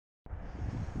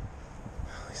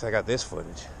least I got this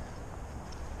footage.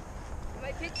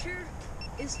 My picture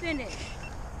is finished.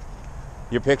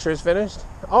 Your picture is finished?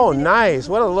 Oh, nice.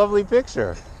 What a lovely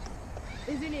picture.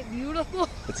 Isn't it beautiful?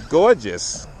 It's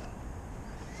gorgeous.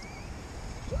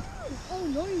 Oh,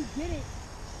 no, you didn't.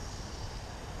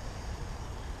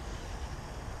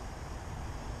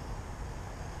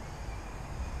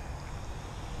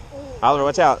 Oh. Oliver,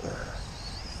 watch out.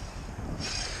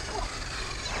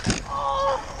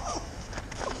 Oh.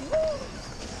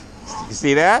 You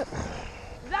see that?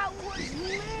 That was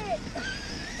lit.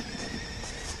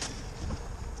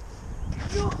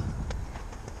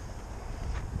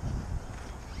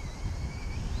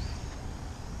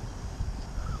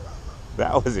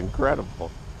 That was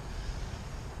incredible.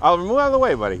 Oliver, move out of the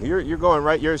way, buddy. You're going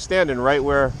right. You're standing right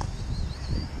where.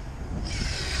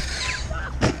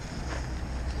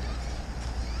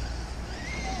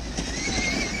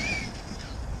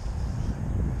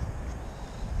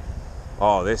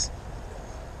 Oh, this.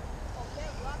 Oh, that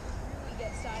rock really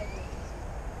gets sideways.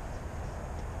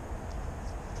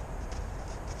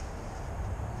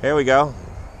 Here we go.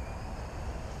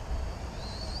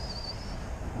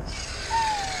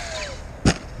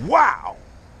 Wow,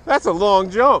 that's a long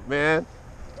jump, man.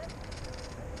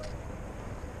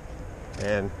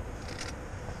 And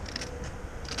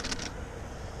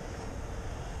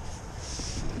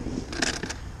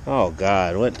oh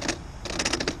God, what?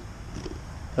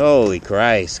 Holy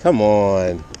Christ, come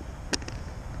on.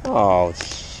 Oh,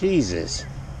 Jesus.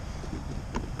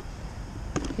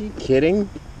 Are you kidding?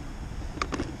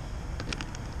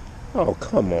 Oh,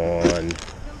 come on. The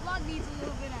vlog needs a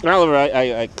little bit of...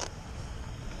 Oliver,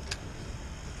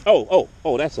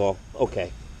 Oh, that's all.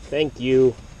 Okay. Thank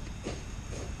you.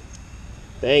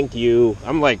 Thank you.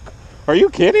 I'm like, are you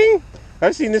kidding?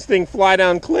 I've seen this thing fly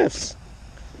down cliffs.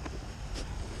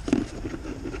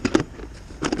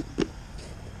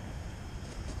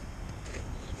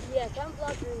 Yeah, Cam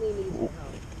vlog really needs help.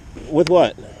 With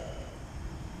what?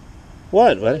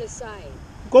 What? On What? the side.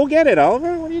 Go get it,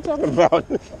 Oliver. What are you talking about?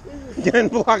 Gun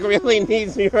block really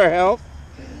needs your help.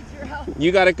 Needs your help.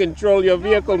 You got to control your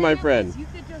vehicle, what I my meant friend. was you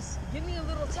could just give me a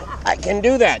little tap. I can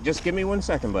do that. Just give me 1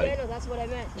 second, buddy. Yeah, no, that's what I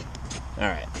meant. All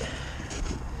right.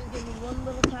 Just give me one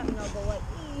little tap and I'll go like.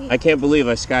 I can't believe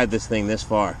I skied this thing this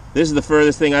far. This is the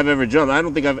furthest thing I've ever jumped. I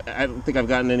don't think I've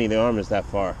gotten any of the armors that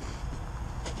far.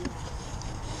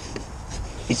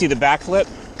 You see the backflip?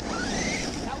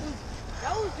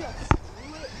 That was just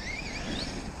lit.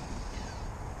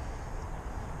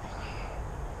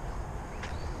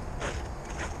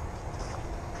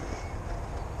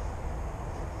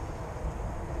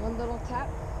 One little tap,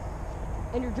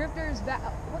 and your drifter is back.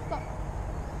 What the?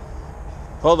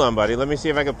 Hold on, buddy. Let me see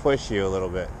if I can push you a little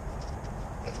bit.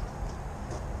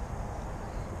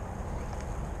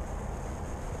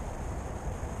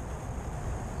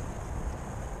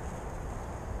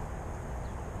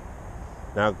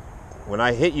 Now, when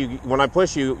I hit you, when I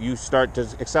push you, you start to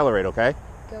accelerate, okay?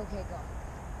 Okay, go.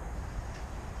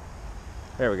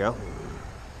 There we go.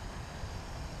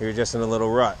 You're just in a little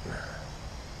rut.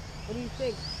 What do you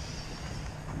think?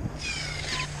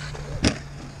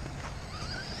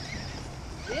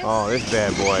 Oh, this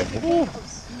bad boy.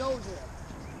 Snow drift.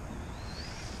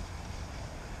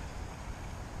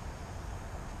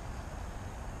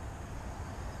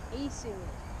 Acing it.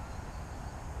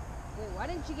 Wait, why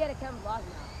didn't you get a Cam vlog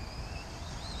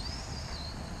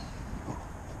now?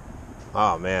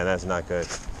 Oh man, that's not good.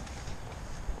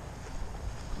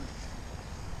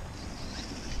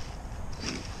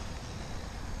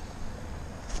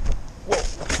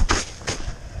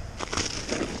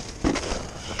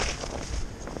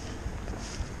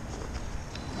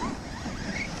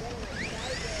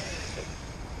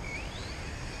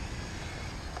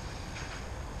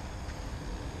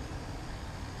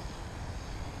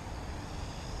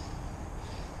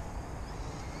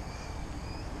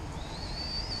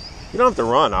 You don't have to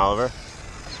run, Oliver.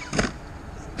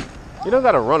 You don't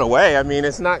got to run away. I mean,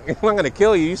 it's not going to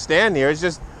kill you. You stand here. It's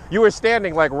just, you were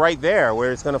standing like right there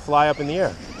where it's going to fly up in the air.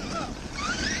 What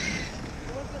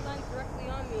if it lands directly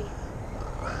on me?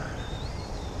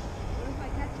 What if I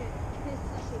catch it?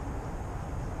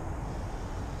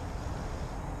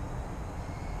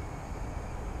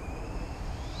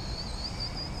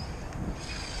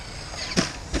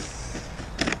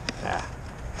 Ah,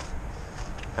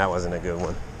 that wasn't a good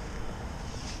one.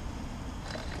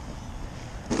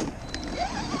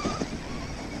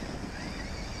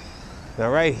 Now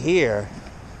right here,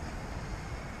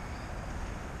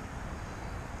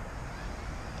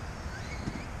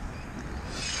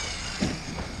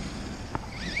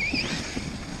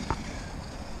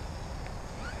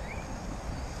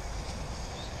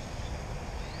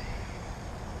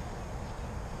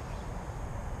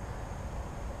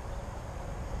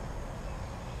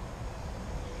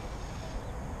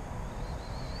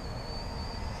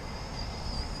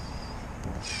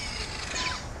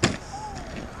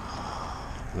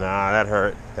 Nah, that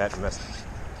hurt. That messed.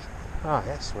 Oh,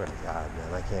 I swear to God,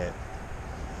 man, I can't.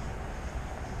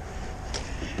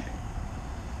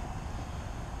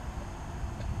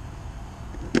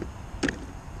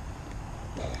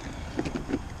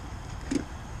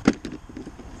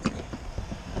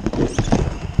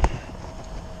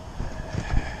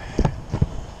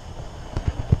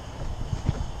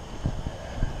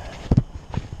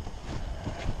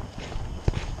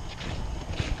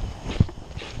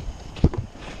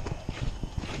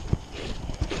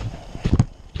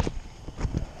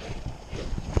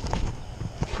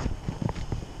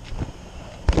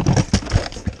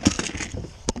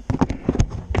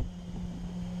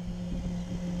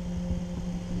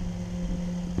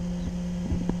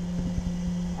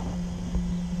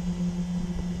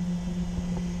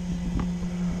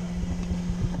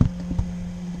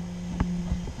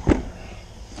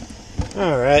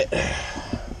 All right.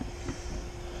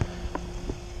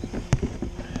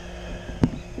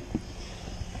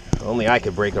 Only I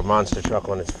could break a monster truck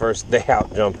on its first day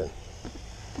out jumping.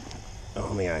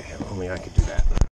 Only I could do that.